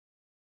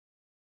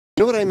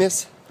You know what I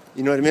miss?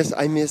 You know what I miss?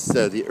 I miss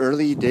the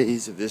early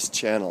days of this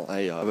channel.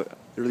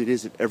 Early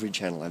days of every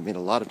channel. I've made a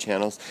lot of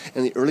channels,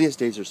 and the earliest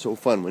days are so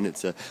fun when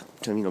it's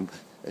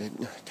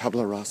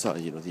tabula rasa.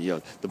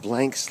 The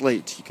blank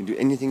slate. You can do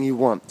anything you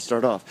want.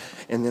 Start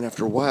off, and then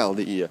after a while,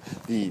 the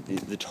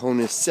tone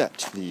is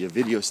set. The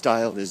video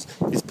style is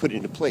put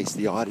into place.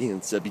 The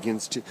audience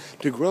begins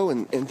to grow,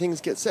 and things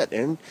get set,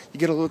 and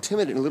you get a little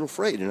timid and a little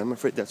afraid. And I'm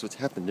afraid that's what's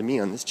happened to me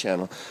on this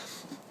channel.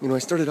 I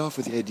started off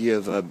with the idea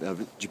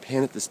of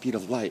Japan at the speed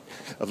of light,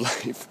 of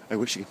life. I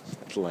wish you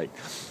could light.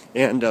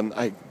 And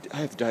I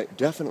have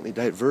definitely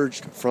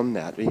diverged from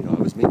that. I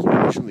was making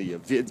initially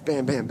vids,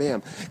 bam, bam,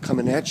 bam,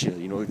 coming at you.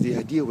 The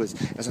idea was,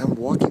 as I'm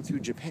walking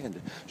through Japan,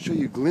 to show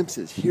you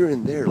glimpses here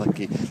and there, like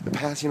the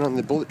passing on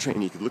the bullet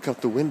train. You could look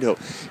out the window.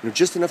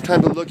 Just enough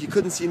time to look. You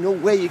couldn't see, no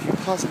way you could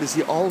possibly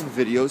see all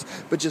the videos,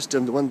 but just the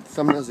one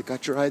thumbnails that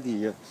got your eye. I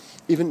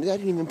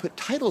didn't even put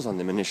titles on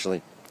them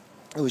initially.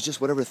 It was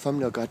just whatever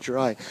thumbnail got your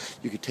eye,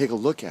 you could take a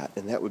look at,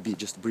 and that would be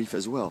just brief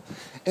as well.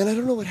 And I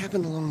don't know what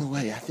happened along the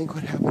way. I think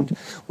what happened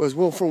was,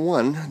 well, for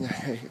one,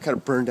 I kind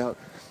of burned out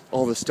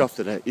all the stuff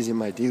that is in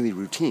my daily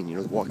routine,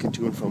 walking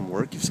to and from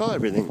work. You saw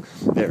everything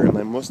there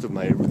in most of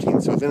my routine.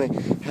 So then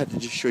I had to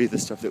just show you the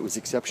stuff that was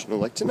exceptional.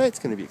 Like tonight's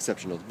going to be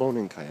exceptional. It's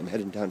Bonenkai. I'm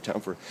heading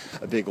downtown for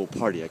a big old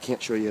party. I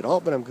can't show you it all,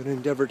 but I'm going to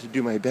endeavor to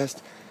do my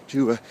best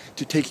to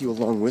take you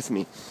along with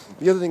me.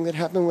 The other thing that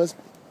happened was,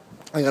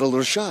 I got a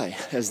little shy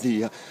as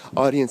the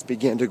audience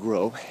began to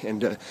grow,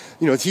 and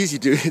it's easy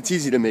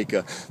to make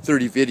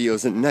 30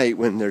 videos at night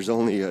when there's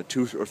only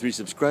 2 or 3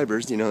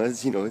 subscribers.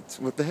 It's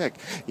what the heck,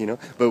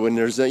 But when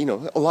there's a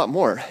lot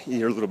more,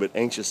 you're a little bit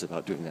anxious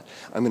about doing that.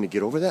 I'm going to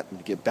get over that. I'm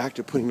going to get back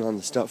to putting on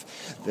the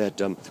stuff that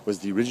was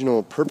the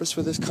original purpose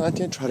for this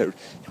content. Try to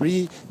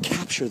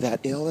recapture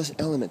that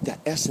element, that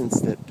essence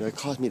that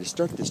caused me to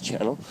start this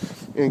channel,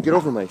 and get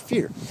over my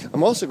fear.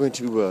 I'm also going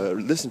to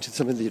listen to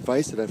some of the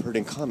advice that I've heard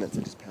in comments.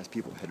 I just passed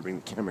people had to bring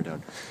the camera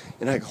down,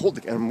 and I hold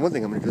the camera. One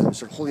thing I'm going to do is I'm going to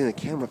start holding the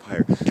camera up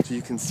higher so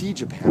you can see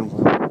Japan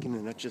while I'm looking,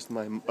 and not just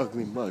my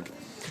ugly mug.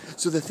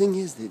 So the thing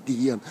is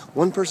that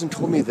one person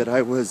told me that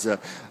I was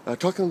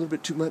talking a little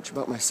bit too much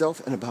about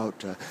myself and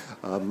about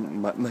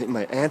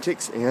my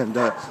antics and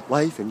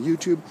life and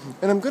YouTube,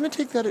 and I'm going to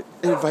take that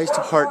advice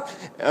to heart.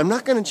 I'm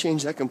not going to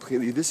change that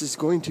completely. This is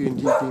going to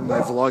indeed be my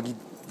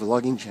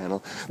vlogging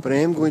channel, but I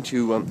am going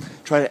to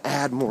try to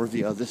add more of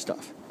the other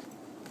stuff.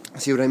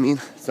 See what I mean?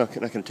 It's not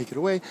going to take it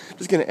away.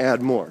 Just going to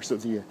add more. So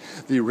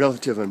the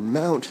relative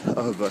amount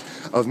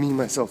of me,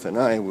 myself, and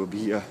I will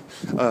be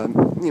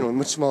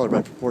much smaller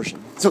by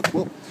proportion. So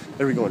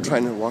there we go. I'm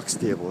trying to walk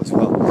stable as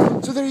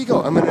well. So there you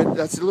go.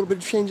 That's a little bit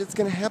of change that's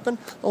going to happen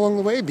along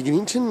the way.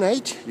 Beginning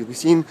tonight, you'll be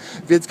seeing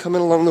vids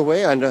coming along the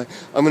way, and I'm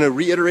going to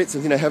reiterate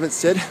something I haven't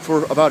said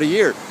for about a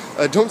year.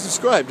 Don't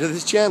subscribe to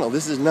this channel.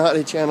 This is not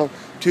a channel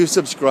to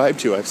subscribe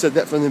to. I've said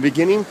that from the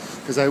beginning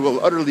because I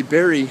will utterly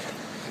bury.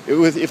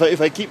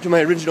 If I keep to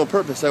my original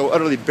purpose, I will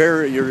utterly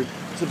bury your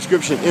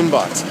subscription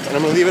inbox. And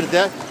I'm going to leave it at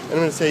that. And I'm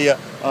going to say,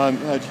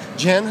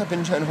 Jen up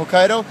in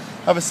Hokkaido,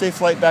 have a safe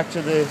flight back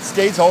to the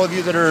States. All of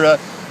you that are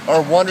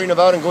wandering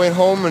about and going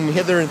home and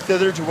hither and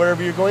thither to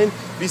wherever you're going,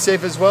 be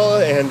safe as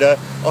well. And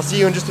I'll see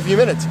you in just a few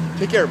minutes.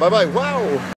 Take care. Bye-bye. Wow.